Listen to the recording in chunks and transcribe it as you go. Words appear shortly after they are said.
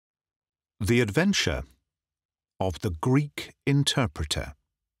The Adventure of the Greek Interpreter.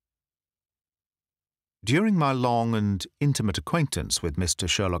 During my long and intimate acquaintance with Mr.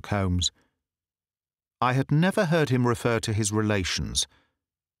 Sherlock Holmes, I had never heard him refer to his relations,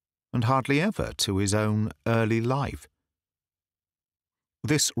 and hardly ever to his own early life.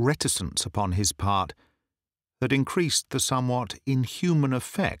 This reticence upon his part had increased the somewhat inhuman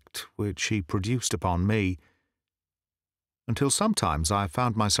effect which he produced upon me, until sometimes I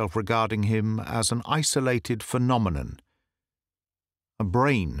found myself regarding him as an isolated phenomenon, a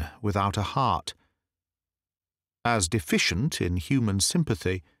brain without a heart, as deficient in human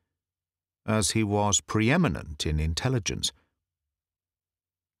sympathy as he was preeminent in intelligence.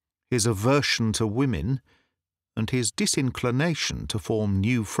 His aversion to women and his disinclination to form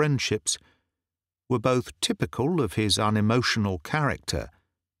new friendships were both typical of his unemotional character,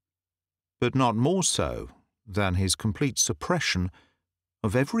 but not more so than his complete suppression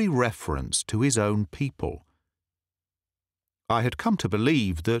of every reference to his own people. I had come to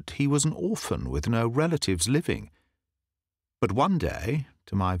believe that he was an orphan with no relatives living, but one day,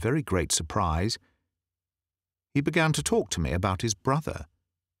 to my very great surprise, he began to talk to me about his brother.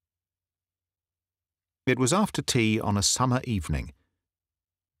 It was after tea on a summer evening,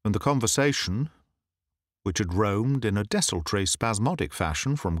 and the conversation, which had roamed in a desultory, spasmodic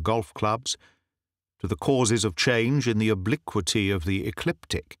fashion from golf clubs to the causes of change in the obliquity of the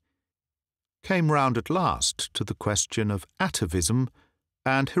ecliptic, came round at last to the question of atavism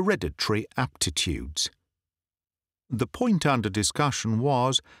and hereditary aptitudes. The point under discussion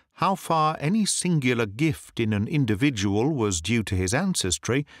was how far any singular gift in an individual was due to his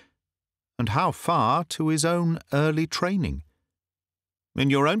ancestry, and how far to his own early training.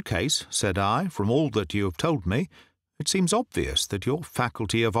 "In your own case," said I, "from all that you have told me, it seems obvious that your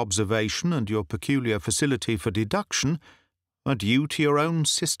faculty of observation and your peculiar facility for deduction are due to your own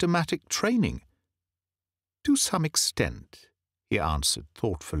systematic training." "To some extent," he answered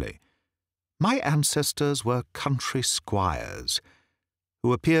thoughtfully. "My ancestors were country squires,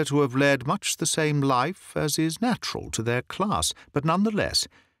 who appear to have led much the same life as is natural to their class, but nonetheless,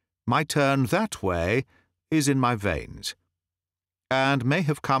 my turn that way is in my veins, and may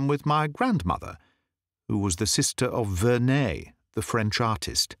have come with my grandmother, who was the sister of Vernet, the French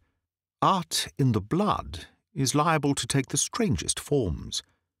artist. Art in the blood is liable to take the strangest forms.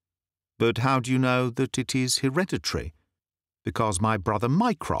 But how do you know that it is hereditary? Because my brother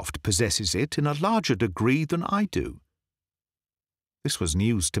Mycroft possesses it in a larger degree than I do." This was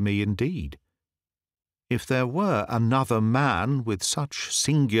news to me indeed. If there were another man with such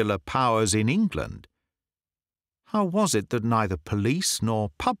singular powers in England, how was it that neither police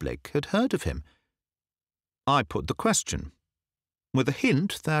nor public had heard of him? I put the question, with a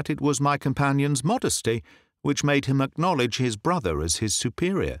hint that it was my companion's modesty which made him acknowledge his brother as his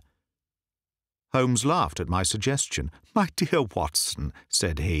superior. Holmes laughed at my suggestion. "My dear Watson,"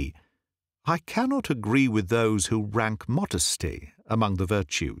 said he, "I cannot agree with those who rank modesty among the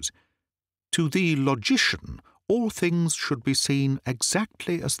virtues. To the logician, all things should be seen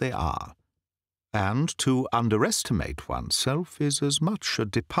exactly as they are, and to underestimate oneself is as much a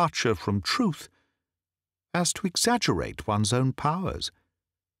departure from truth as to exaggerate one's own powers.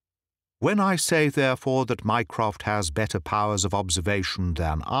 When I say, therefore, that Mycroft has better powers of observation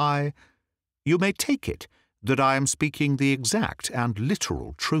than I, you may take it that I am speaking the exact and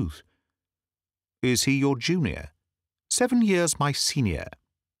literal truth. Is he your junior? 7 years my senior.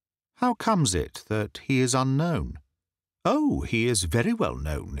 How comes it that he is unknown?" "Oh, he is very well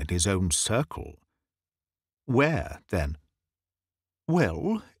known in his own circle." "Where, then?"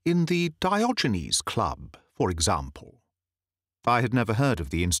 "Well, in the Diogenes Club, for example." I had never heard of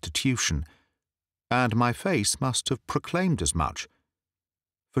the institution, and my face must have proclaimed as much,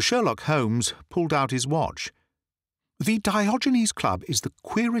 for Sherlock Holmes pulled out his watch. "The Diogenes Club is the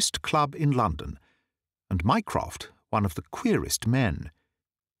queerest club in London, and Mycroft one of the queerest men.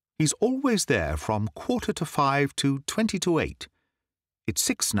 He's always there from 4:45 to 8:20. It's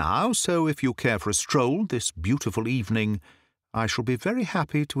 6 now, so if you care for a stroll this beautiful evening, I shall be very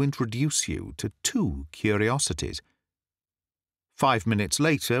happy to introduce you to 2 curiosities." 5 minutes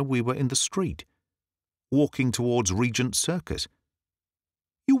later we were in the street, walking towards Regent Circus.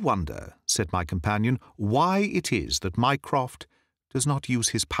 "You wonder," said my companion, "why it is that Mycroft does not use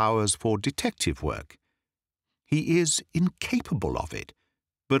his powers for detective work. He is incapable of it.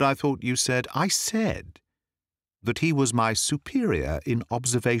 But I thought you said—" "I said that he was my superior in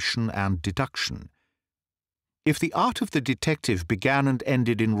observation and deduction. If the art of the detective began and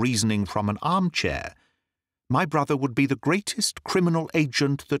ended in reasoning from an armchair, my brother would be the greatest criminal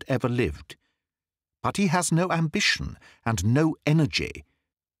agent that ever lived. But he has no ambition and no energy,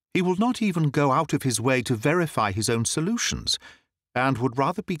 He will not even go out of his way to verify his own solutions, and would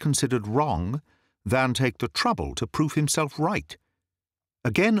rather be considered wrong than take the trouble to prove himself right.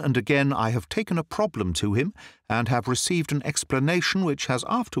 Again and again I have taken a problem to him, and have received an explanation which has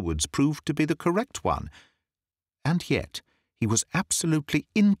afterwards proved to be the correct one. And yet he was absolutely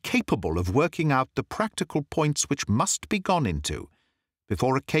incapable of working out the practical points which must be gone into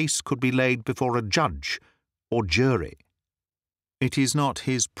before a case could be laid before a judge or jury. It is not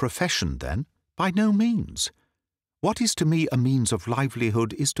his profession, then? By no means. What is to me a means of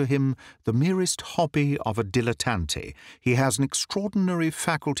livelihood is to him the merest hobby of a dilettante. He has an extraordinary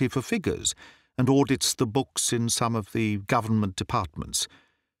faculty for figures, and audits the books in some of the government departments.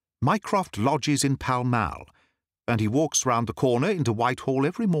 Mycroft lodges in Pall Mall, and he walks round the corner into Whitehall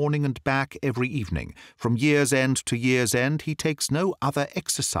every morning and back every evening. From year's end to year's end he takes no other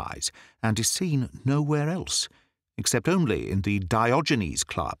exercise, and is seen nowhere else, except only in the Diogenes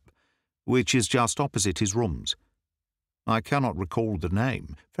Club, which is just opposite his rooms. I cannot recall the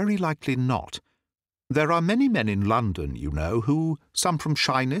name. Very likely not. There are many men in London, you know, who, some from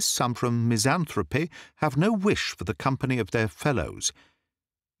shyness, some from misanthropy, have no wish for the company of their fellows.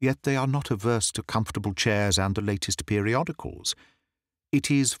 Yet they are not averse to comfortable chairs and the latest periodicals. It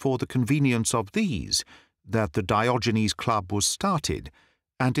is for the convenience of these that the Diogenes Club was started,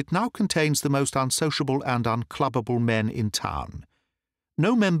 and it now contains the most unsociable and unclubbable men in town.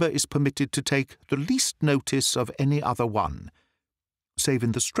 No member is permitted to take the least notice of any other one. Save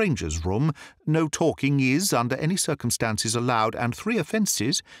in the strangers' room, no talking is, under any circumstances, allowed, and 3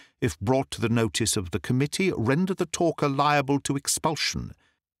 offences, if brought to the notice of the committee, render the talker liable to expulsion.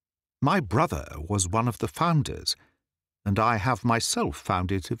 My brother was one of the founders, and I have myself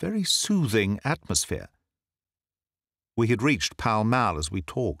found it a very soothing atmosphere. We had reached Pall Mall as we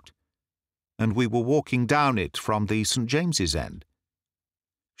talked, and we were walking down it from the St. James's End.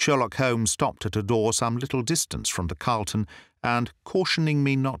 Sherlock Holmes stopped at a door some little distance from the Carlton, and, cautioning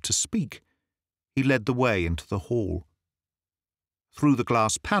me not to speak, he led the way into the hall. Through the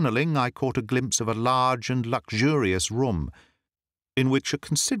glass panelling I caught a glimpse of a large and luxurious room, in which a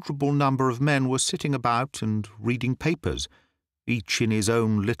considerable number of men were sitting about and reading papers, each in his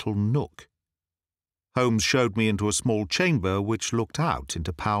own little nook. Holmes showed me into a small chamber which looked out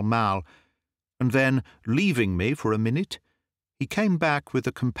into Pall Mall, and then, leaving me for a minute, he came back with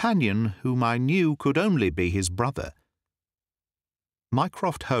a companion whom I knew could only be his brother.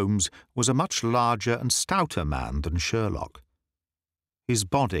 Mycroft Holmes was a much larger and stouter man than Sherlock. His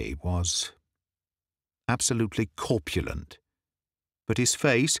body was absolutely corpulent, but his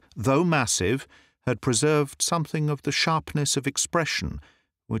face, though massive, had preserved something of the sharpness of expression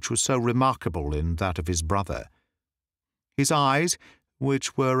which was so remarkable in that of his brother. His eyes,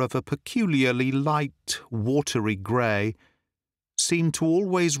 which were of a peculiarly light, watery grey, seemed to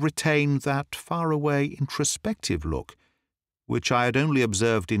always retain that far-away introspective look which I had only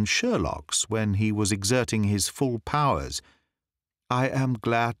observed in Sherlock's when he was exerting his full powers. "I am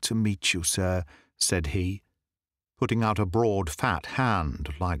glad to meet you, sir," said he, putting out a broad fat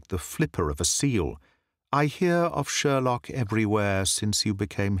hand like the flipper of a seal. "I hear of Sherlock everywhere since you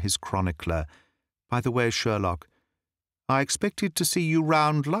became his chronicler. By the way, Sherlock, I expected to see you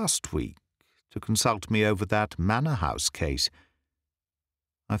round last week to consult me over that Manor House case.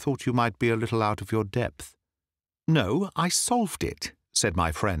 I thought you might be a little out of your depth." "No, I solved it," said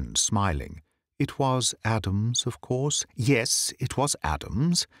my friend, smiling. "It was Adams, of course." "Yes, it was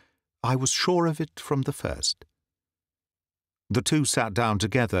Adams. I was sure of it from the first." The two sat down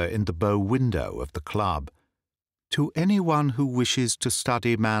together in the bow window of the club. "To anyone who wishes to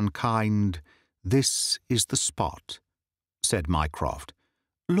study mankind, this is the spot," said Mycroft.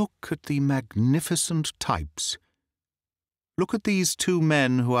 "Look at the magnificent types. Look at these 2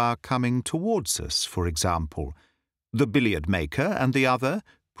 men who are coming towards us, for example. The billiard-maker and the other."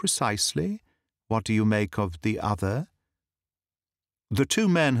 "Precisely. What do you make of the other?" The 2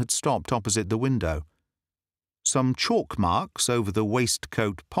 men had stopped opposite the window. Some chalk marks over the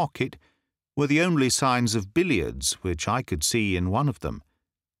waistcoat pocket were the only signs of billiards which I could see in one of them.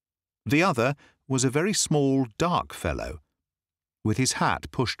 The other was a very small, dark fellow, with his hat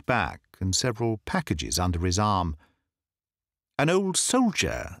pushed back and several packages under his arm. "An old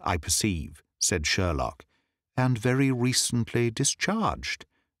soldier, I perceive," said Sherlock. "And very recently discharged,"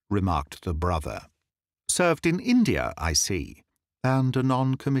 remarked the brother. "Served in India, I see. And a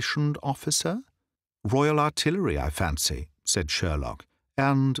non-commissioned officer?" "Royal Artillery, I fancy," said Sherlock.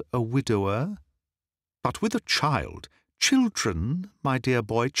 "And a widower?" "But with a child. Children, my dear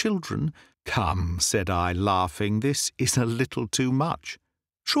boy, children." "Come," said I, laughing, "this is a little too much."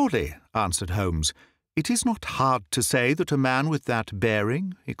 "Surely," answered Holmes. It is not hard to say that a man with that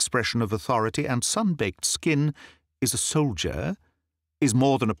bearing, expression of authority, and sun-baked skin is a soldier, is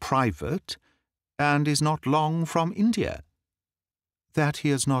more than a private, and is not long from India. That he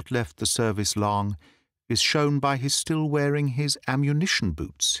has not left the service long is shown by his still wearing his ammunition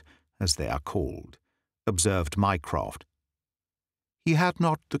boots, as they are called, observed Mycroft. He had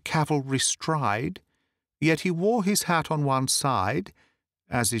not the cavalry stride, yet he wore his hat on one side,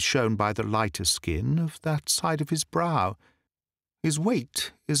 as is shown by the lighter skin of that side of his brow. His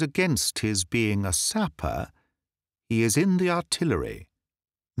weight is against his being a sapper. He is in the artillery.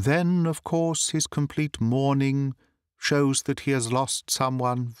 Then, of course, his complete mourning shows that he has lost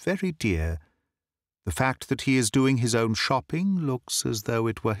someone very dear. The fact that he is doing his own shopping looks as though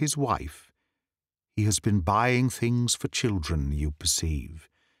it were his wife. He has been buying things for children, you perceive.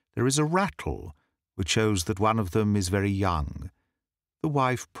 There is a rattle, which shows that one of them is very young. The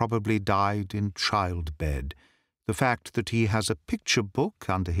wife probably died in childbed. The fact that he has a picture book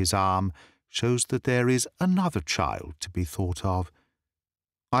under his arm shows that there is another child to be thought of.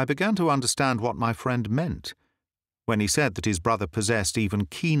 I began to understand what my friend meant when he said that his brother possessed even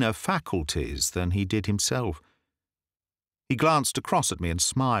keener faculties than he did himself. He glanced across at me and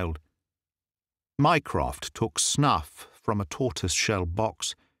smiled. Mycroft took snuff from a tortoise-shell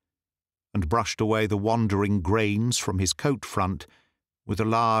box and brushed away the wandering grains from his coat front with a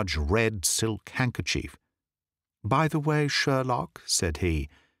large red silk handkerchief. "By the way, Sherlock," said he,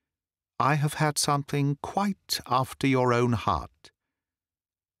 "I have had something quite after your own heart.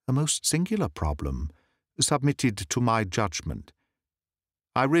 A most singular problem, submitted to my judgment.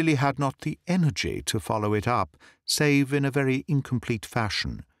 I really had not the energy to follow it up, save in a very incomplete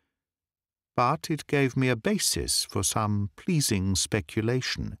fashion. But it gave me a basis for some pleasing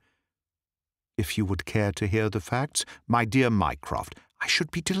speculation. If you would care to hear the facts, my dear Mycroft, I should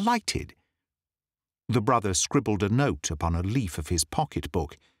be delighted." The brother scribbled a note upon a leaf of his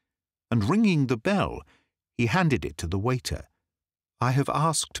pocket-book, and ringing the bell, he handed it to the waiter. "I have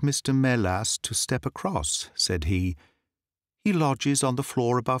asked Mr. Melas to step across," said he. "He lodges on the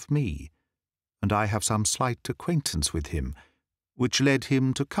floor above me, and I have some slight acquaintance with him, which led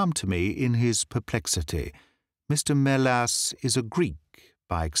him to come to me in his perplexity. Mr. Melas is a Greek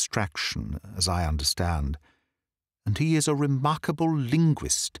by extraction, as I understand, and he is a remarkable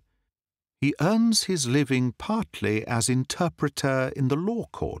linguist. He earns his living partly as interpreter in the law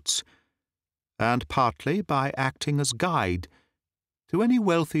courts, and partly by acting as guide to any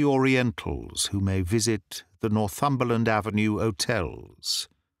wealthy Orientals who may visit the Northumberland Avenue hotels.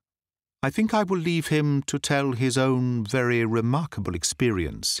 I think I will leave him to tell his own very remarkable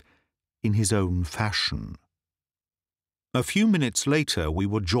experience in his own fashion." A few minutes later we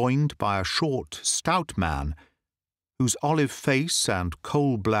were joined by a short, stout man, whose olive face and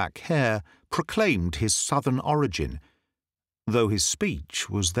coal-black hair proclaimed his southern origin, though his speech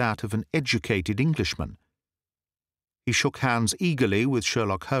was that of an educated Englishman. He shook hands eagerly with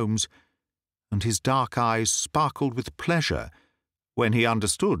Sherlock Holmes, and his dark eyes sparkled with pleasure when he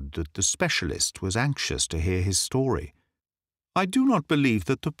understood that the specialist was anxious to hear his story. "I do not believe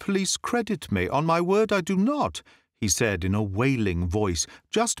that the police credit me, on my word I do not," he said in a wailing voice.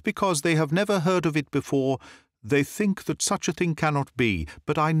 "Just because they have never heard of it before, they think that such a thing cannot be,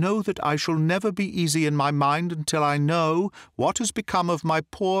 but I know that I shall never be easy in my mind until I know what has become of my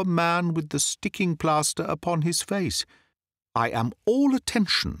poor man with the sticking plaster upon his face." "I am all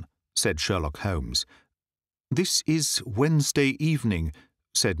attention," said Sherlock Holmes. "This is Wednesday evening,"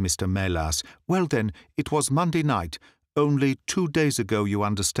 said Mr. Melas. "Well then, it was Monday night, only 2 days ago, you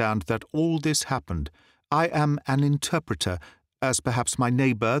understand, that all this happened. I am an interpreter. As perhaps my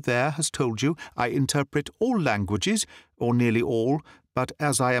neighbour there has told you, I interpret all languages, or nearly all, but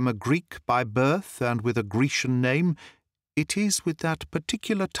as I am a Greek by birth and with a Grecian name, it is with that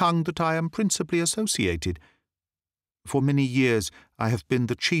particular tongue that I am principally associated. For many years I have been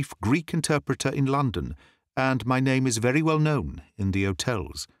the chief Greek interpreter in London, and my name is very well known in the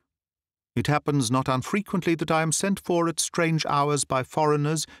hotels. It happens not unfrequently that I am sent for at strange hours by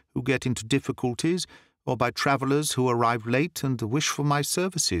foreigners who get into difficulties, or by travellers who arrive late and wish for my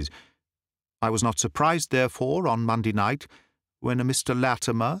services. I was not surprised, therefore, on Monday night, when a Mr.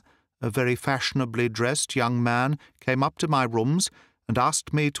 Latimer, a very fashionably dressed young man, came up to my rooms and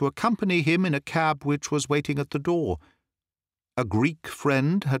asked me to accompany him in a cab which was waiting at the door. A Greek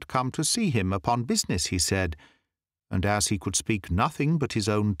friend had come to see him upon business, he said, and as he could speak nothing but his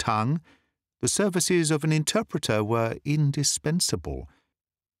own tongue, the services of an interpreter were indispensable.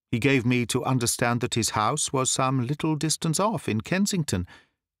 He gave me to understand that his house was some little distance off in Kensington,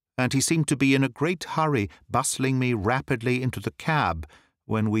 and he seemed to be in a great hurry, bustling me rapidly into the cab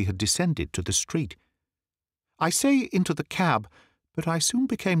when we had descended to the street. I say into the cab, but I soon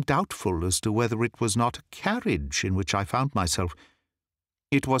became doubtful as to whether it was not a carriage in which I found myself.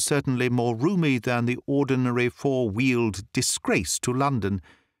 It was certainly more roomy than the ordinary four-wheeled disgrace to London,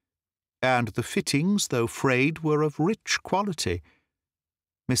 and the fittings, though frayed, were of rich quality.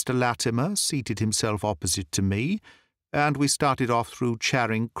 Mr. Latimer seated himself opposite to me, and we started off through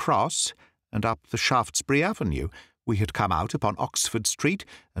Charing Cross and up the Shaftesbury Avenue. We had come out upon Oxford Street,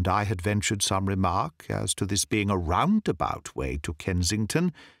 and I had ventured some remark as to this being a roundabout way to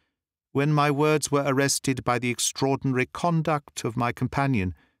Kensington, when my words were arrested by the extraordinary conduct of my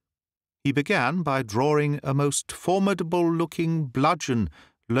companion. He began by drawing a most formidable-looking bludgeon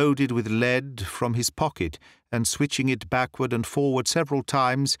loaded with lead from his pocket, and switching it backward and forward several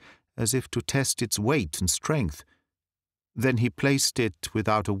times as if to test its weight and strength. Then he placed it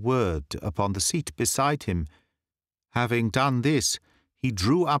without a word upon the seat beside him. Having done this, he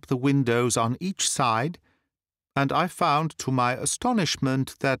drew up the windows on each side, and I found to my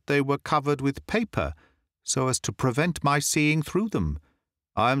astonishment that they were covered with paper, so as to prevent my seeing through them.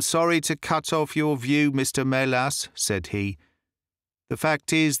 "I am sorry to cut off your view, Mr. Melas," said he. "The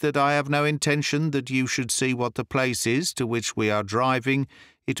fact is that I have no intention that you should see what the place is to which we are driving.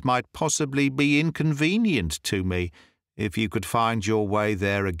 It might possibly be inconvenient to me, if you could find your way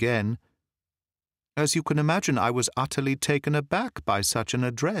there again." As you can imagine, I was utterly taken aback by such an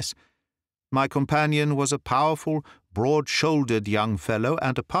address. My companion was a powerful, broad-shouldered young fellow,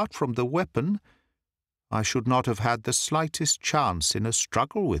 and apart from the weapon, I should not have had the slightest chance in a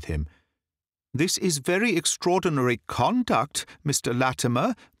struggle with him. "This is very extraordinary conduct, Mr.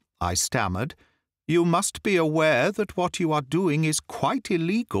 Latimer," I stammered. "You must be aware that what you are doing is quite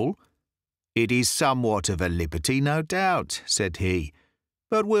illegal." "It is somewhat of a liberty, no doubt," said he,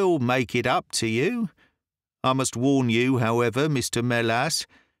 "but we'll make it up to you. I must warn you, however, Mr. Melas,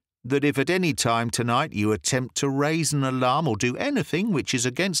 that if at any time tonight you attempt to raise an alarm or do anything which is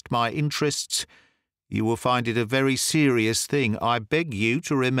against my interests, you will find it a very serious thing. I beg you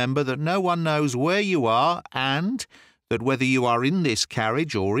to remember that no one knows where you are, and that whether you are in this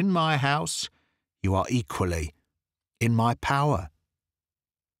carriage or in my house, you are equally in my power."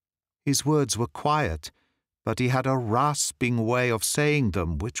 His words were quiet, but he had a rasping way of saying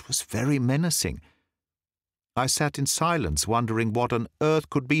them which was very menacing. I sat in silence, wondering what on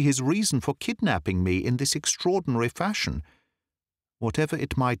earth could be his reason for kidnapping me in this extraordinary fashion. Whatever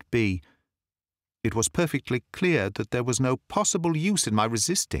it might be, it was perfectly clear that there was no possible use in my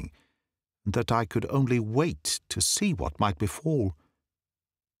resisting, and that I could only wait to see what might befall.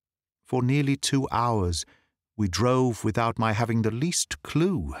 For nearly 2 hours we drove without my having the least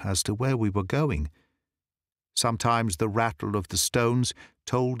clue as to where we were going. Sometimes the rattle of the stones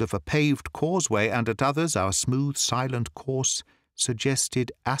told of a paved causeway, and at others our smooth, silent course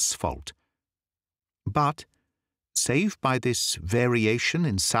suggested asphalt. But, save by this variation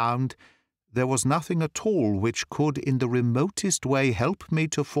in sound, there was nothing at all which could in the remotest way help me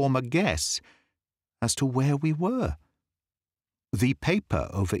to form a guess as to where we were. The paper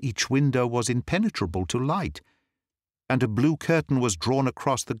over each window was impenetrable to light, and a blue curtain was drawn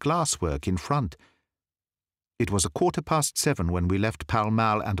across the glasswork in front. It was 7:15 when we left Pall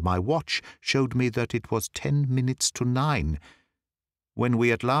Mall, and my watch showed me that it was 10 minutes to 9. When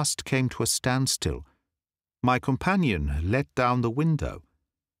we at last came to a standstill, my companion let down the window,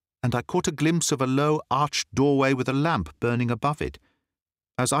 and I caught a glimpse of a low arched doorway with a lamp burning above it.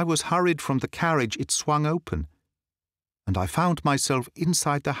 As I was hurried from the carriage, it swung open, and I found myself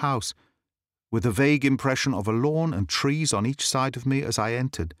inside the house, with a vague impression of a lawn and trees on each side of me as I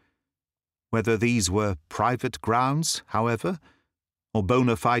entered. Whether these were private grounds, however, or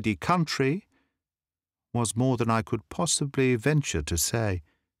bona fide country, was more than I could possibly venture to say.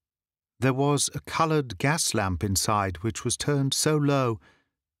 There was a coloured gas lamp inside, which was turned so low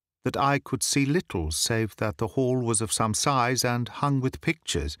that I could see little save that the hall was of some size and hung with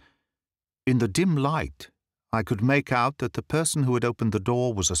pictures. In the dim light, I could make out that the person who had opened the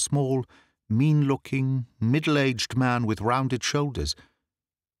door was a small, mean-looking, middle-aged man with rounded shoulders.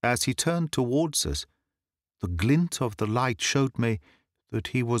 As he turned towards us, the glint of the light showed me that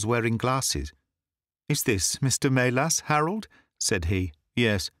he was wearing glasses. "Is this Mr. Melas, Harold?" said he.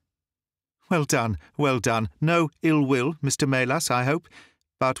 "Yes." Well done. No ill will, Mr. Melas, I hope.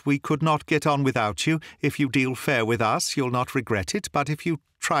 But we could not get on without you. If you deal fair with us, you'll not regret it, but if you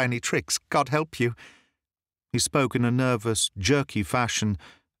try any tricks, God help you." He spoke in a nervous, jerky fashion,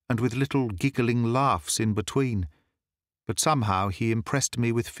 and with little giggling laughs in between. But somehow he impressed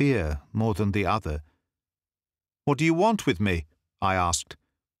me with fear more than the other. "What do you want with me?" I asked.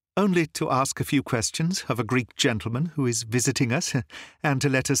 Only to ask a few questions of a Greek gentleman who is visiting us, and to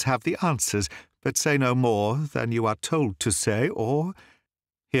let us have the answers, but say no more than you are told to say, or—"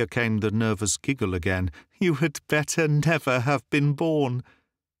 Here came the nervous giggle again. "You had better never have been born."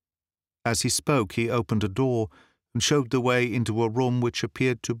 As he spoke, he opened a door and showed the way into a room which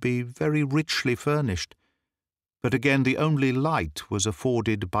appeared to be very richly furnished. But again the only light was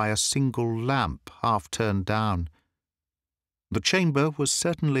afforded by a single lamp half turned down. The chamber was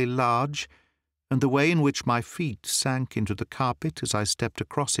certainly large, and the way in which my feet sank into the carpet as I stepped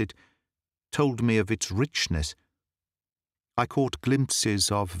across it told me of its richness. I caught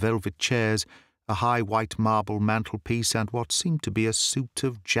glimpses of velvet chairs, a high white marble mantelpiece, and what seemed to be a suit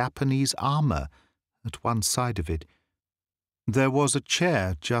of Japanese armour at one side of it. There was a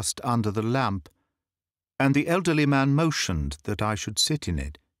chair just under the lamp, and the elderly man motioned that I should sit in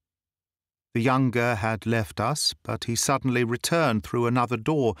it. The younger had left us, but he suddenly returned through another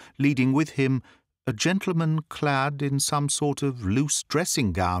door, leading with him a gentleman clad in some sort of loose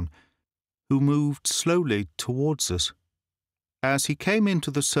dressing-gown, who moved slowly towards us. As he came into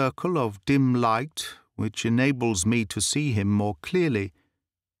the circle of dim light, which enables me to see him more clearly,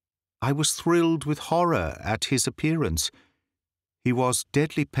 I was thrilled with horror at his appearance. He was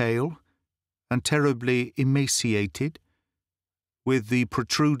deadly pale and terribly emaciated, with the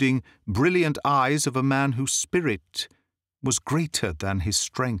protruding, brilliant eyes of a man whose spirit was greater than his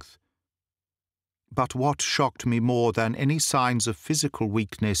strength. But what shocked me more than any signs of physical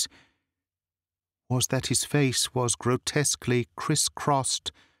weakness was that his face was grotesquely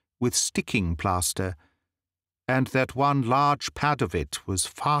criss-crossed with sticking plaster, and that one large pad of it was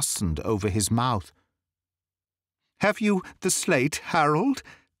fastened over his mouth. "Have you the slate, Harold?"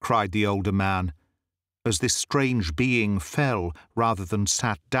 cried the older man, as this strange being fell rather than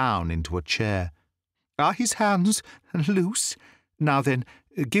sat down into a chair. "Are his hands loose? Now then,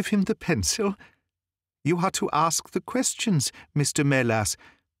 give him the pencil. You are to ask the questions, Mr. Melas,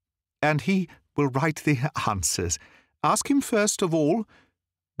 and he will write the answers. Ask him first of all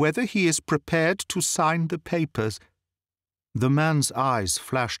whether he is prepared to sign the papers." The man's eyes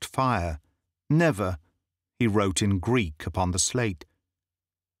flashed fire. "Never," he wrote in Greek upon the slate.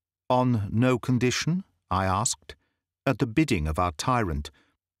 "On no condition?" I asked, at the bidding of our tyrant.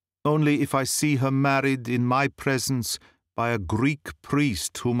 "Only if I see her married in my presence by a Greek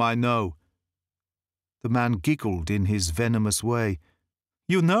priest whom I know." The man giggled in his venomous way.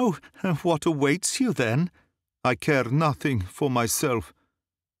 "You know what awaits you, then? I care nothing for myself."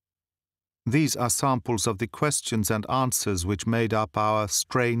 These are samples of the questions and answers which made up our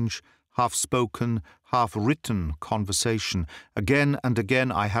strange, half-spoken, half-written conversation. Again and again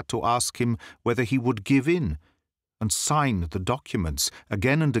I had to ask him whether he would give in and sign the documents.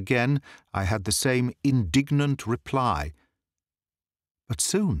 Again and again I had the same indignant reply. But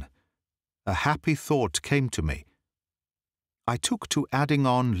soon a happy thought came to me. I took to adding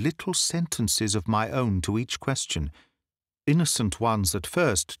on little sentences of my own to each question, innocent ones at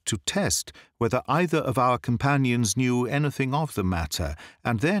first, to test whether either of our companions knew anything of the matter,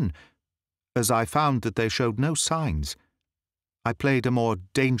 and then, as I found that they showed no signs, I played a more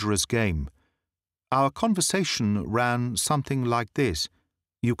dangerous game. Our conversation ran something like this: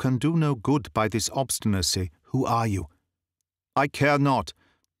 "You can do no good by this obstinacy. Who are you?" "I care not.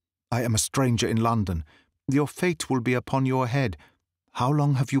 I am a stranger in London. Your fate will be upon your head. How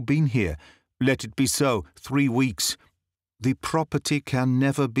long have you been here?" "Let it be so. 3 weeks. "The property can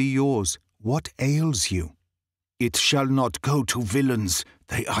never be yours. What ails you?" "It shall not go to villains.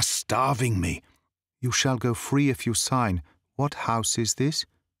 They are starving me." "You shall go free if you sign. What house is this?"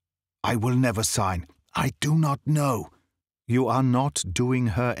 "I will never sign. I do not know." "You are not doing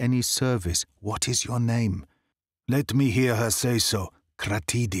her any service. What is your name?" "Let me hear her say so.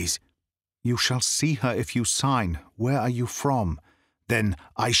 Kratides." "You shall see her if you sign. Where are you from?" "Then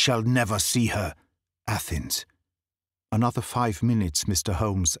I shall never see her." "Athens." Another 5 minutes, Mr.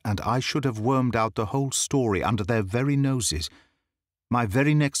 Holmes, and I should have wormed out the whole story under their very noses. My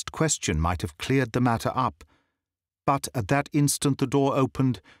very next question might have cleared the matter up. But at that instant the door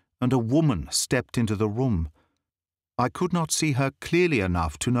opened, and a woman stepped into the room. I could not see her clearly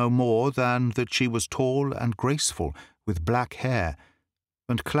enough to know more than that she was tall and graceful, with black hair,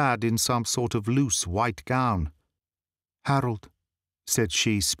 and clad in some sort of loose white gown. "Harold," said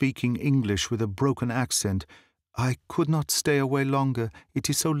she, speaking English with a broken accent, "I could not stay away longer. It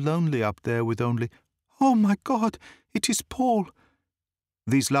is so lonely up there with only—" "Oh, my God, it is Paul!"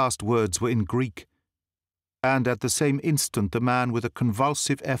 These last words were in Greek, and at the same instant the man with a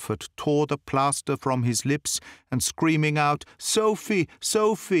convulsive effort tore the plaster from his lips and, screaming out, "Sophie,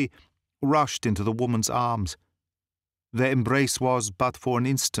 Sophie!" rushed into the woman's arms. Their embrace was but for an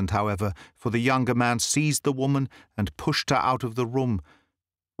instant, however, for the younger man seized the woman and pushed her out of the room,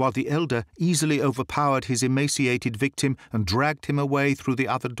 while the elder easily overpowered his emaciated victim and dragged him away through the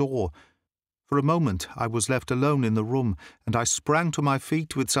other door. For a moment I was left alone in the room, and I sprang to my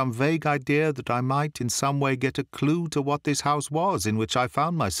feet with some vague idea that I might in some way get a clue to what this house was in which I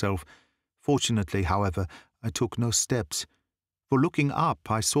found myself. Fortunately, however, I took no steps, for looking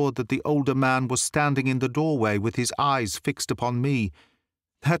up I saw that the older man was standing in the doorway with his eyes fixed upon me.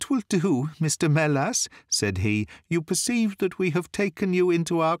 "That will do, Mr. Melas," said he. "You perceive that we have taken you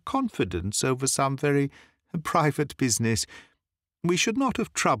into our confidence over some very private business. We should not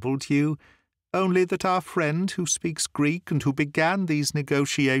have troubled you, only that our friend who speaks Greek and who began these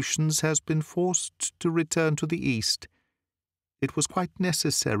negotiations has been forced to return to the East. It was quite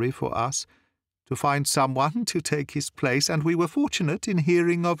necessary for us to find someone to take his place, and we were fortunate in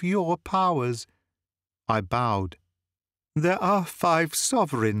hearing of your powers." I bowed. "There are 5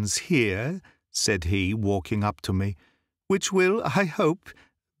 sovereigns here," said he, walking up to me, "which will, I hope,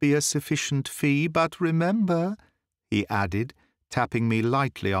 be a sufficient fee. But remember," he added, tapping me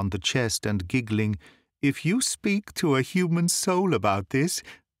lightly on the chest and giggling, "if you speak to a human soul about this,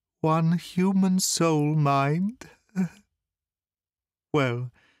 one human soul, mind.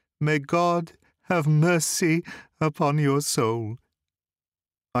 Well, may God have mercy upon your soul."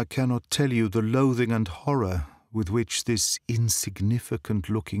 I cannot tell you the loathing and horror with which this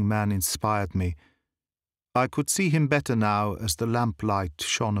insignificant-looking man inspired me. I could see him better now as the lamplight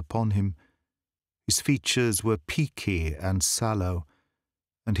shone upon him. His features were peaky and sallow,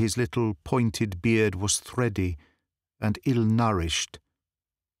 and his little pointed beard was thready and ill-nourished.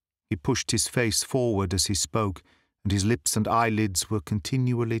 He pushed his face forward as he spoke, and his lips and eyelids were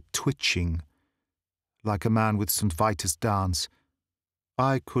continually twitching, like a man with St. Vitus' dance.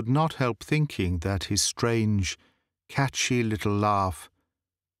 I could not help thinking that his strange, catchy little laugh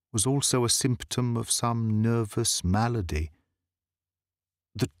was also a symptom of some nervous malady.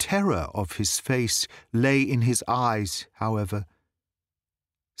 The terror of his face lay in his eyes, however,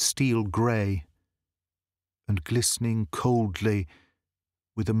 steel grey, and glistening coldly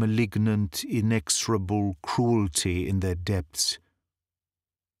with a malignant, inexorable cruelty in their depths.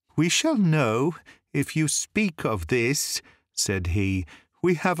 "We shall know if you speak of this," said he.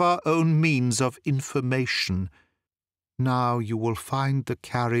 "We have our own means of information. Now you will find the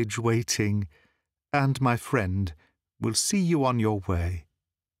carriage waiting, and my friend will see you on your way."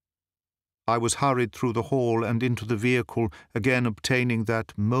 I was hurried through the hall and into the vehicle, again obtaining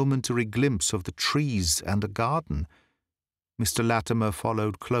that momentary glimpse of the trees and the garden. Mr. Latimer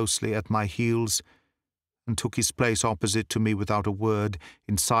followed closely at my heels and took his place opposite to me without a word.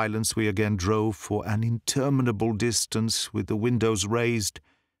 In silence we again drove for an interminable distance with the windows raised,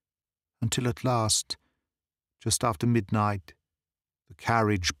 until at last, just after midnight, the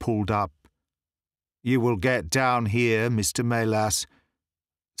carriage pulled up. "You will get down here, Mr. Melas,"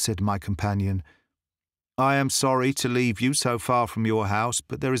 said my companion. "I am sorry to leave you so far from your house,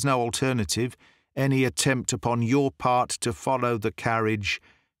 but there is no alternative. Any attempt upon your part to follow the carriage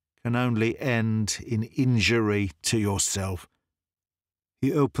can only end in injury to yourself."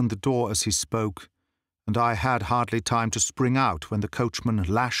 He opened the door as he spoke, and I had hardly time to spring out when the coachman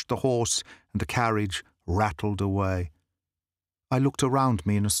lashed the horse and the carriage rattled away. I looked around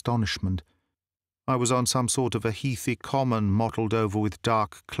me in astonishment. I was on some sort of a heathy common mottled over with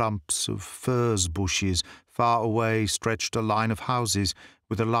dark clumps of furze bushes. Far away stretched a line of houses,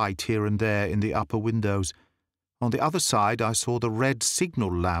 with a light here and there in the upper windows. On the other side I saw the red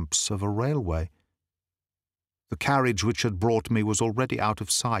signal lamps of a railway. The carriage which had brought me was already out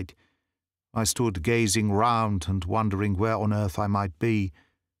of sight. I stood gazing round and wondering where on earth I might be,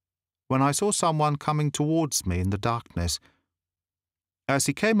 when I saw someone coming towards me in the darkness. As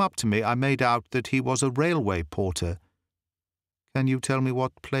he came up to me, I made out that he was a railway porter. "Can you tell me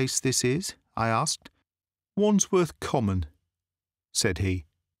what place this is?" I asked. "Wandsworth Common," said he.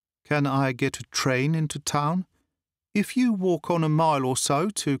 "Can I get a train into town?" "If you walk on a mile or so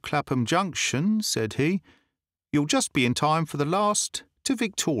to Clapham Junction," said he, "you'll just be in time for the last to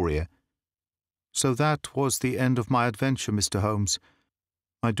Victoria." So that was the end of my adventure, Mr. Holmes.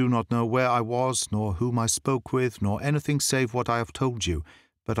 I do not know where I was, nor whom I spoke with, nor anything save what I have told you,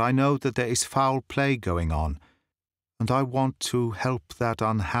 but I know that there is foul play going on, and I want to help that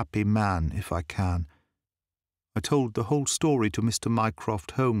unhappy man if I can. I told the whole story to Mr.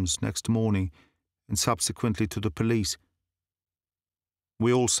 Mycroft Holmes next morning, and subsequently to the police.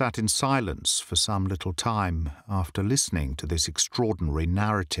 We all sat in silence for some little time after listening to this extraordinary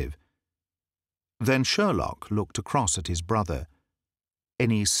narrative. Then Sherlock looked across at his brother.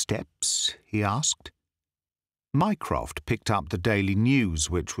 "Any steps?" he asked. Mycroft picked up the Daily News,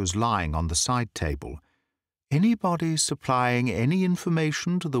 which was lying on the side table. Anybody supplying any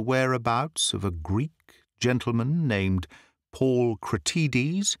information to the whereabouts of a Greek gentleman named Paul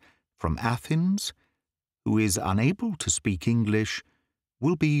Cratides from Athens, who is unable to speak English,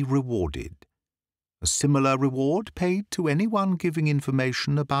 will be rewarded. A similar reward paid to anyone giving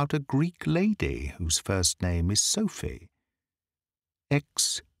information about a Greek lady whose first name is Sophie.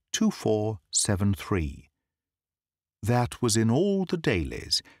 X2473. That was in all the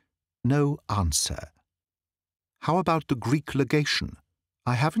dailies. No answer. How about the Greek legation?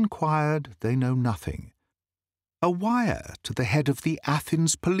 I have inquired. They know nothing. A wire to the head of the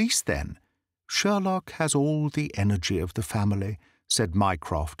Athens police, then. Sherlock has all the energy of the family, said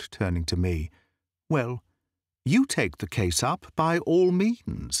Mycroft, turning to me. Well, you take the case up by all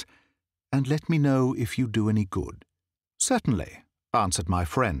means, and let me know if you do any good. Certainly, answered my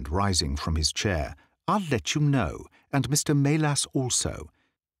friend, rising from his chair. I'll let you know, and Mr. Melas also.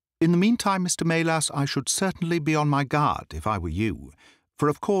 In the meantime, Mr. Melas, I should certainly be on my guard if I were you, for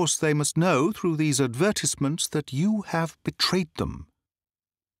of course they must know through these advertisements that you have betrayed them.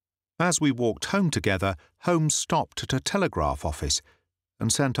 As we walked home together, Holmes stopped at a telegraph office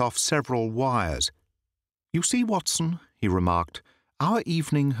and sent off several wires. You see, Watson, he remarked, our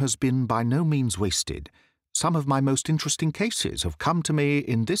evening has been by no means wasted. Some of my most interesting cases have come to me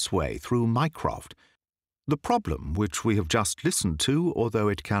in this way through Mycroft. The problem which we have just listened to, although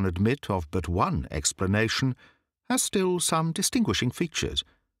it can admit of but one explanation, has still some distinguishing features.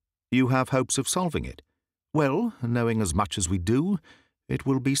 You have hopes of solving it. Well, knowing as much as we do, it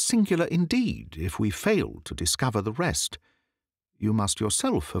will be singular indeed if we fail to discover the rest. You must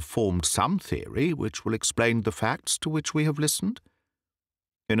yourself have formed some theory which will explain the facts to which we have listened?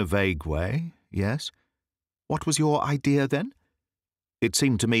 In a vague way, yes. What was your idea, then? It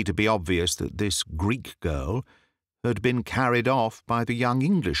seemed to me to be obvious that this Greek girl had been carried off by the young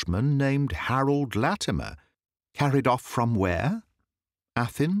Englishman named Harold Latimer. Carried off from where?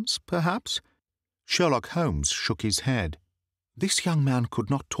 Athens, perhaps? Sherlock Holmes shook his head. This young man could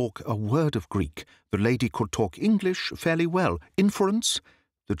not talk a word of Greek. The lady could talk English fairly well. Inference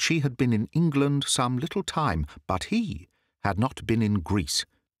that she had been in England some little time, but he had not been in Greece.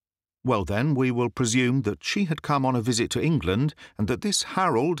 Well, then, we will presume that she had come on a visit to England, and that this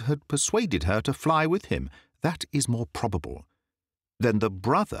Harold had persuaded her to fly with him. That is more probable. Then the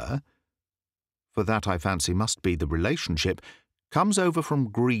brother, for that I fancy must be the relationship, comes over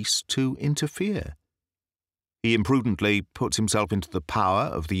from Greece to interfere. He imprudently puts himself into the power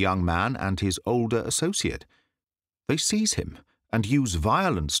of the young man and his older associate. They seize him and use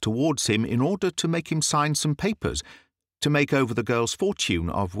violence towards him in order to make him sign some papers, to make over the girl's fortune,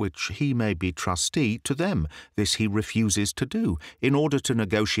 of which he may be trustee, to them. This he refuses to do. In order to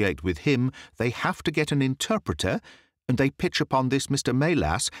negotiate with him, they have to get an interpreter, and they pitch upon this Mr.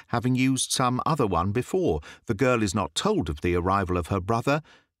 Melas, having used some other one before. The girl is not told of the arrival of her brother,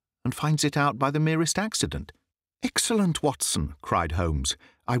 and finds it out by the merest accident. "Excellent, Watson," cried Holmes.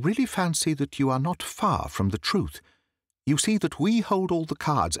 "I really fancy that you are not far from the truth. You see that we hold all the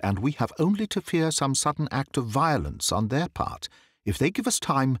cards, and we have only to fear some sudden act of violence on their part. If they give us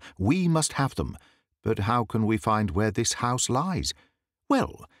time, we must have them. But how can we find where this house lies?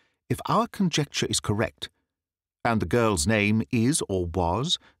 Well, if our conjecture is correct, and the girl's name is or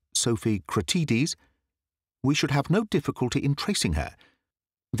was Sophie Cratides, we should have no difficulty in tracing her.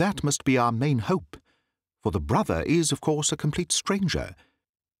 That must be our main hope, for the brother is, of course, a complete stranger.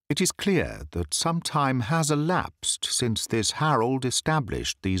 It is clear that some time has elapsed since this Harold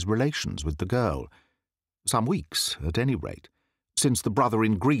established these relations with the girl. Some weeks, at any rate, since the brother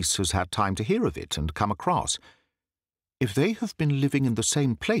in Greece has had time to hear of it and come across. If they have been living in the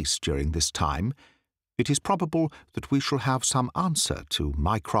same place during this time, it is probable that we shall have some answer to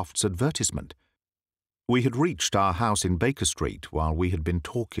Mycroft's advertisement. We had reached our house in Baker Street while we had been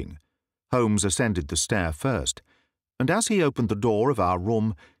talking. Holmes ascended the stair first, and as he opened the door of our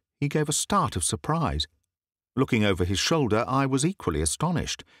room, he gave a start of surprise. Looking over his shoulder, I was equally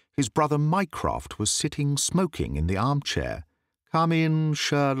astonished. His brother Mycroft was sitting smoking in the armchair. "Come in,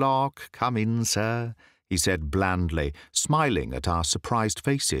 Sherlock, come in, sir," he said blandly, smiling at our surprised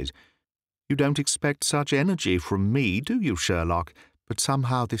faces. "You don't expect such energy from me, do you, Sherlock? But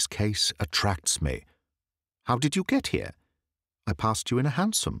somehow this case attracts me. How did you get here?" "I passed you in a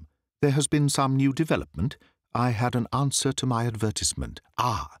hansom. There has been some new development. I had an answer to my advertisement."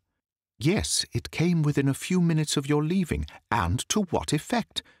 "Ah!" "Yes, it came within a few minutes of your leaving. And to what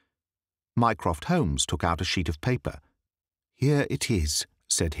effect?" Mycroft Holmes took out a sheet of paper. "Here it is,"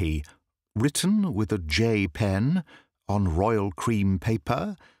 said he, "written with a J pen, on royal cream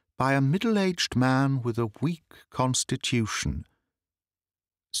paper, by a middle-aged man with a weak constitution.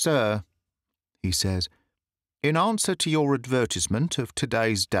 "Sir," he says, "in answer to your advertisement of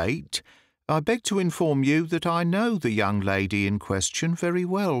today's date, I beg to inform you that I know the young lady in question very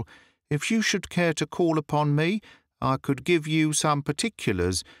well. If you should care to call upon me, I could give you some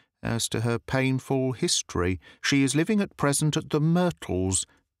particulars as to her painful history. She is living at present at the Myrtles,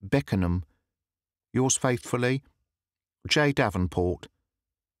 Beckenham. Yours faithfully, J. Davenport."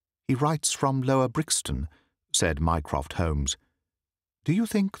 "He writes from Lower Brixton," said Mycroft Holmes. "Do you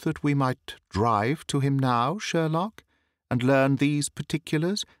think that we might drive to him now, Sherlock, and learn these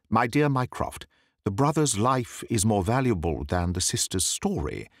particulars?" "My dear Mycroft, the brother's life is more valuable than the sister's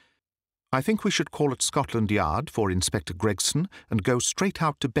story. I think we should call at Scotland Yard for Inspector Gregson and go straight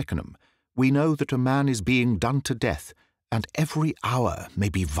out to Beckenham. We know that a man is being done to death, and every hour may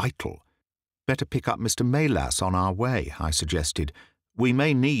be vital." "Better pick up Mr. Maylas on our way," I suggested. "We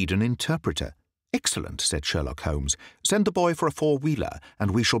may need an interpreter." "Excellent," said Sherlock Holmes. "Send the boy for a four-wheeler,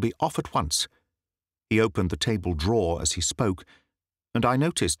 and we shall be off at once." He opened the table drawer as he spoke, and I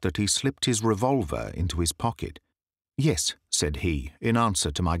noticed that he slipped his revolver into his pocket. "Yes," said he, in answer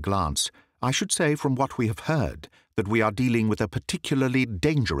to my glance, "I should say from what we have heard that we are dealing with a particularly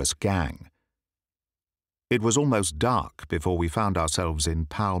dangerous gang." It was almost dark before we found ourselves in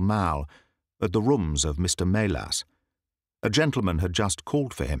Pall Mall, at the rooms of Mr. Maylas. A gentleman had just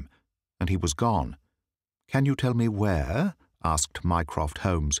called for him, and he was gone. "Can you tell me where?" asked Mycroft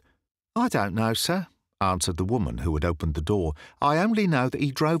Holmes. "I don't know, sir," answered the woman who had opened the door. "I only know that he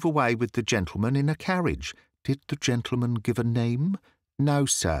drove away with the gentleman in a carriage." "Did the gentleman give a name?" "No,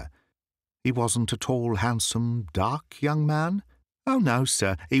 sir." "He wasn't a tall, handsome, dark young man?" "Oh, no,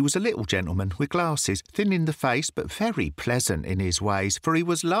 sir. He was a little gentleman with glasses, thin in the face, but very pleasant in his ways, for he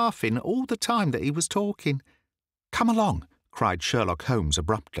was laughing all the time that he was talking." "Come along," cried Sherlock Holmes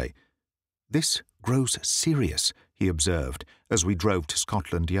abruptly. "This grows serious," he observed, as we drove to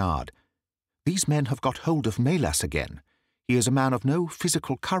Scotland Yard. "These men have got hold of Maylas again. He is a man of no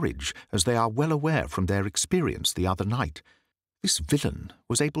physical courage, as they are well aware from their experience the other night. This villain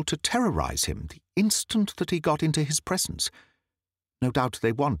was able to terrorize him the instant that he got into his presence. No doubt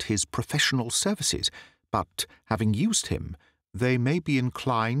they want his professional services, but, having used him, they may be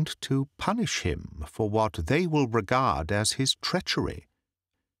inclined to punish him for what they will regard as his treachery."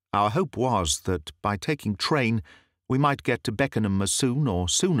 Our hope was that, by taking train, we might get to Beckenham as soon or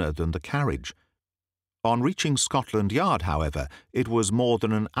sooner than the carriage. On reaching Scotland Yard, however, it was more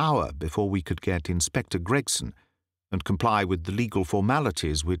than an hour before we could get Inspector Gregson and comply with the legal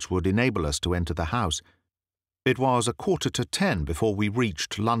formalities which would enable us to enter the house. It was 10:15 before we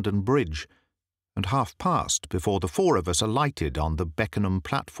reached London Bridge, and past before the four of us alighted on the Beckenham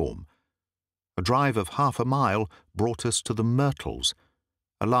platform. A drive of half a mile brought us to the Myrtles,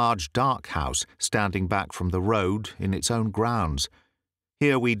 a large dark house standing back from the road in its own grounds.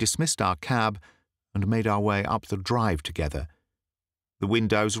 Here we dismissed our cab and made our way up the drive together. "The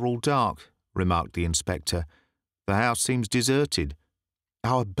windows are all dark," remarked the inspector. "The house seems deserted."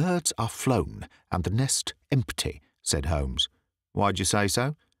 "Our birds are flown and the nest empty," said Holmes. "Why'd you say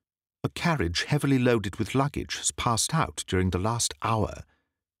so?" "A carriage heavily loaded with luggage has passed out during the last hour."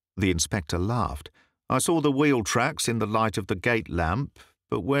 The inspector laughed. "I saw the wheel tracks in the light of the gate lamp,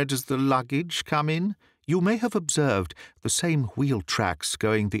 but where does the luggage come in?" "You may have observed the same wheel tracks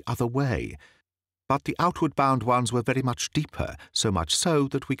going the other way, but the outward-bound ones were very much deeper, so much so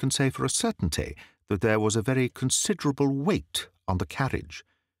that we can say for a certainty that there was a very considerable weight on the carriage."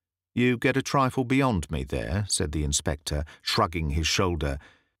 "You get a trifle beyond me there," said the inspector, shrugging his shoulder.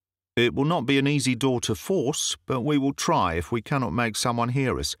 "It will not be an easy door to force, but we will try if we cannot make someone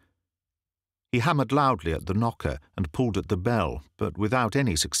hear us." He hammered loudly at the knocker and pulled at the bell, but without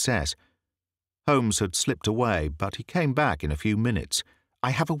any success. Holmes had slipped away, but he came back in a few minutes.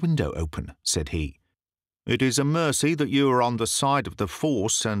 "I have a window open," said he. "It is a mercy that you are on the side of the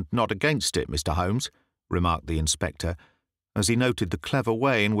force and not against it, Mr. Holmes," remarked the inspector, as he noted the clever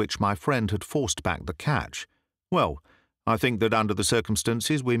way in which my friend had forced back the catch. "Well, I think that under the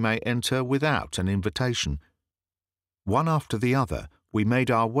circumstances we may enter without an invitation." One after the other, we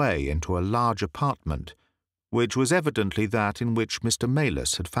made our way into a large apartment, which was evidently that in which Mr.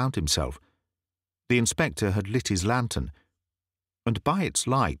 Maylas had found himself. The inspector had lit his lantern, and by its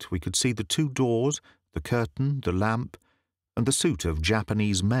light we could see the two doors, the curtain, the lamp, and the suit of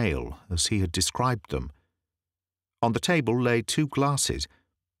Japanese mail, as he had described them. On the table lay two glasses,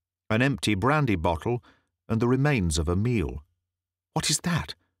 an empty brandy bottle, and the remains of a meal. "What is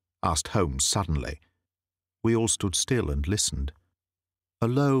that?" asked Holmes suddenly. We all stood still and listened. A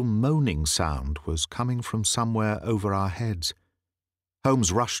low moaning sound was coming from somewhere over our heads.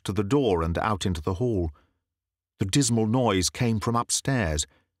 Holmes rushed to the door and out into the hall. The dismal noise came from upstairs.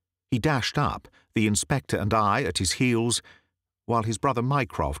 He dashed up, the inspector and I at his heels, while his brother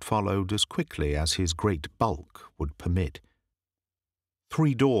Mycroft followed as quickly as his great bulk would permit.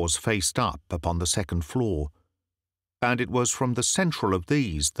 3 doors faced up upon the second floor, and it was from the central of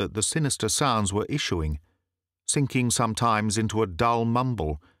these that the sinister sounds were issuing, sinking sometimes into a dull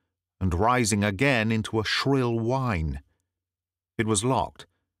mumble, and rising again into a shrill whine. It was locked,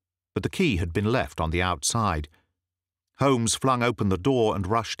 but the key had been left on the outside. Holmes flung open the door and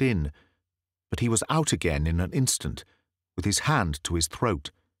rushed in, but he was out again in an instant, with his hand to his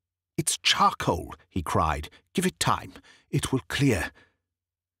throat. "It's charcoal," he cried. "Give it time. It will clear."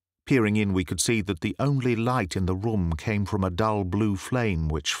 Peering in, we could see that the only light in the room came from a dull blue flame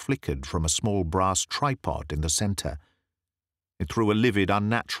which flickered from a small brass tripod in the centre. It threw a livid,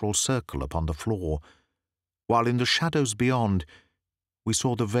 unnatural circle upon the floor, while in the shadows beyond we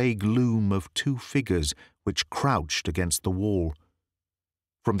saw the vague loom of 2 figures which crouched against the wall.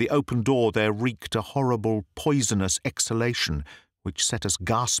 From the open door there reeked a horrible, poisonous exhalation which set us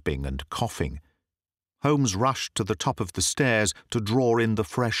gasping and coughing. Holmes rushed to the top of the stairs to draw in the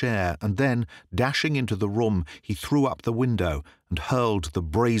fresh air, and then, dashing into the room, he threw up the window and hurled the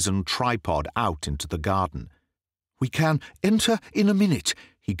brazen tripod out into the garden. "We can enter in a minute,"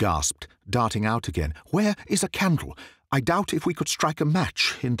 he gasped, darting out again. "Where is a candle? I doubt if we could strike a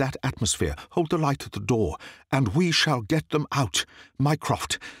match in that atmosphere. Hold the light at the door, and we shall get them out.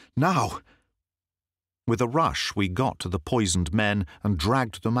 Mycroft, now!" With a rush we got to the poisoned men and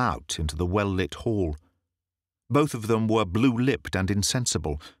dragged them out into the well-lit hall. Both of them were blue-lipped and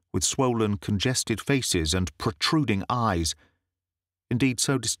insensible, with swollen, congested faces and protruding eyes. Indeed,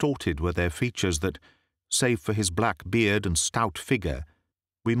 so distorted were their features that, save for his black beard and stout figure,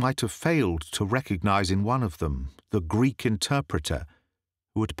 we might have failed to recognize in one of them the Greek interpreter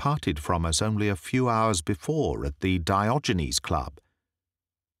who had parted from us only a few hours before at the Diogenes Club.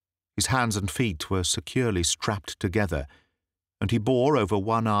 His hands and feet were securely strapped together, and he bore over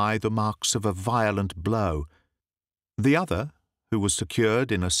one eye the marks of a violent blow. The other, who was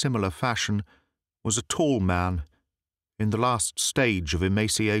secured in a similar fashion, was a tall man, in the last stage of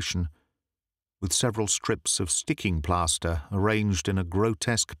emaciation, with several strips of sticking plaster arranged in a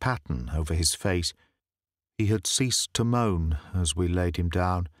grotesque pattern over his face. He had ceased to moan as we laid him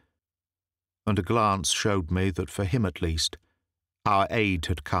down, and a glance showed me that for him at least, our aid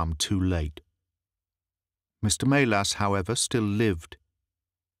had come too late. Mr. Melas, however, still lived,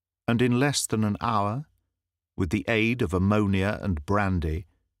 and in less than an hour, with the aid of ammonia and brandy,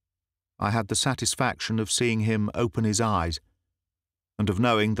 I had the satisfaction of seeing him open his eyes, and of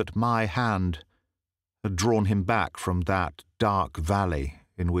knowing that my hand had drawn him back from that dark valley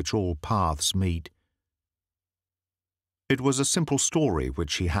in which all paths meet. It was a simple story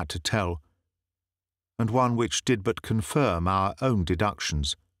which he had to tell, and one which did but confirm our own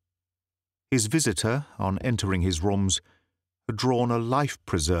deductions. His visitor, on entering his rooms, had drawn a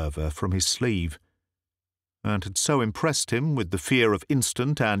life-preserver from his sleeve, and had so impressed him with the fear of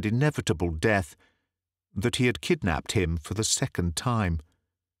instant and inevitable death that he had kidnapped him for the 2nd time.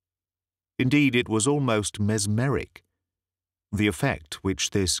 Indeed, it was almost mesmeric, the effect which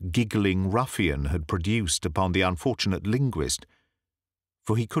this giggling ruffian had produced upon the unfortunate linguist,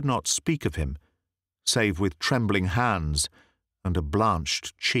 for he could not speak of him, save with trembling hands and a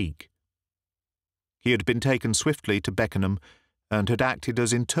blanched cheek. He had been taken swiftly to Beckenham and had acted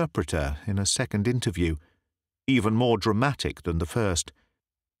as interpreter in a second interview, even more dramatic than the first,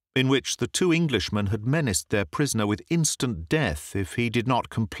 in which the 2 Englishmen had menaced their prisoner with instant death if he did not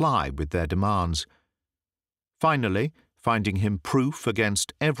comply with their demands. Finally, finding him proof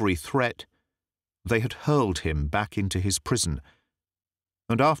against every threat, they had hurled him back into his prison,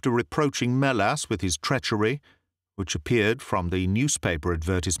 and after reproaching Melas with his treachery, which appeared from the newspaper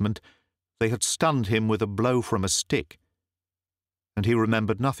advertisement, they had stunned him with a blow from a stick, and he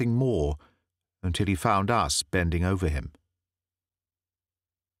remembered nothing more until he found us bending over him.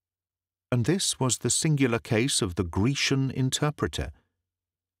 And this was the singular case of the Grecian interpreter,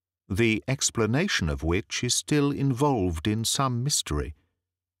 the explanation of which is still involved in some mystery.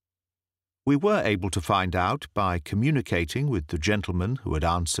 We were able to find out, by communicating with the gentleman who had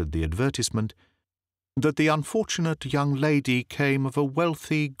answered the advertisement, that the unfortunate young lady came of a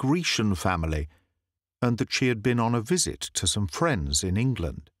wealthy Grecian family, and that she had been on a visit to some friends in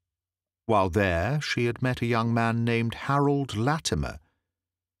England. While there, she had met a young man named Harold Latimer,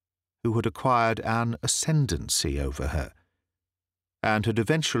 who had acquired an ascendancy over her, and had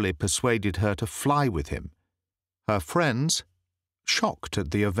eventually persuaded her to fly with him. Her friends, shocked at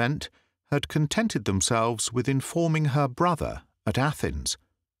the event, had contented themselves with informing her brother at Athens,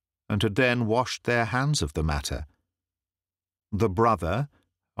 and had then washed their hands of the matter. The brother,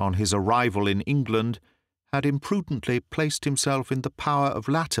 on his arrival in England, had imprudently placed himself in the power of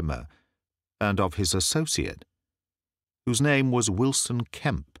Latimer and of his associate, whose name was Wilson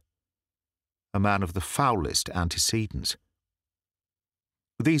Kemp, a man of the foulest antecedents.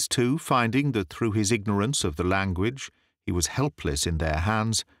 These two, finding that through his ignorance of the language he was helpless in their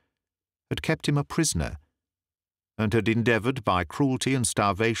hands, had kept him a prisoner, and had endeavoured by cruelty and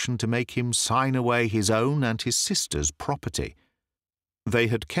starvation to make him sign away his own and his sister's property. They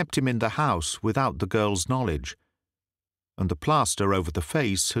had kept him in the house without the girl's knowledge, and the plaster over the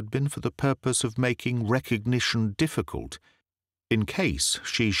face had been for the purpose of making recognition difficult, in case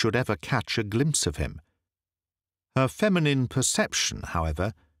she should ever catch a glimpse of him. Her feminine perception,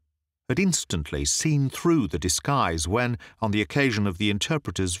 however, had instantly seen through the disguise when, on the occasion of the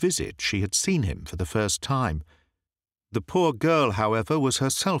interpreter's visit, she had seen him for the first time. The poor girl, however, was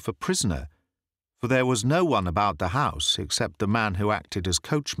herself a prisoner, for there was no one about the house except the man who acted as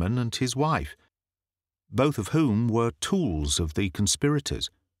coachman and his wife, both of whom were tools of the conspirators.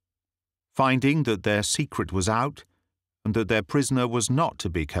 Finding that their secret was out, and that their prisoner was not to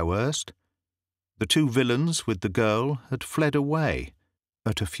be coerced, the two villains with the girl had fled away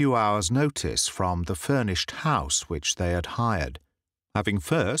at a few hours' notice from the furnished house which they had hired, having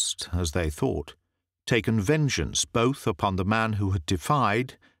first, as they thought, taken vengeance both upon the man who had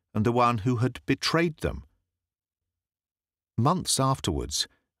defied and the one who had betrayed them. Months afterwards,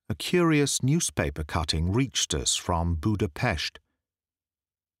 a curious newspaper cutting reached us from Budapest.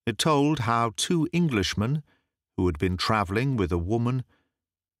 It told how two Englishmen, who had been travelling with a woman,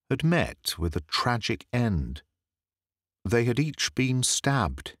 had met with a tragic end. They had each been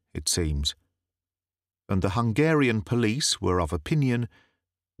stabbed, it seems, and the Hungarian police were of opinion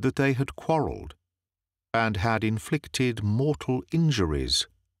that they had quarrelled and had inflicted mortal injuries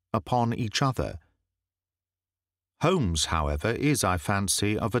upon each other. Holmes, however, is, I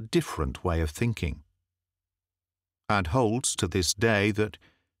fancy, of a different way of thinking, and holds to this day that,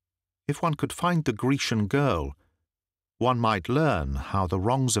 if one could find the Grecian girl, one might learn how the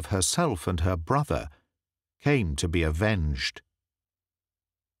wrongs of herself and her brother came to be avenged.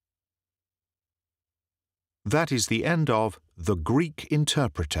 That is the end of The Greek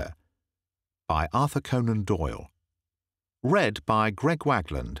Interpreter by Arthur Conan Doyle. Read by Greg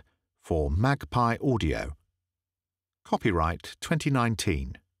Wagland for Magpie Audio. Copyright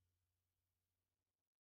 2019.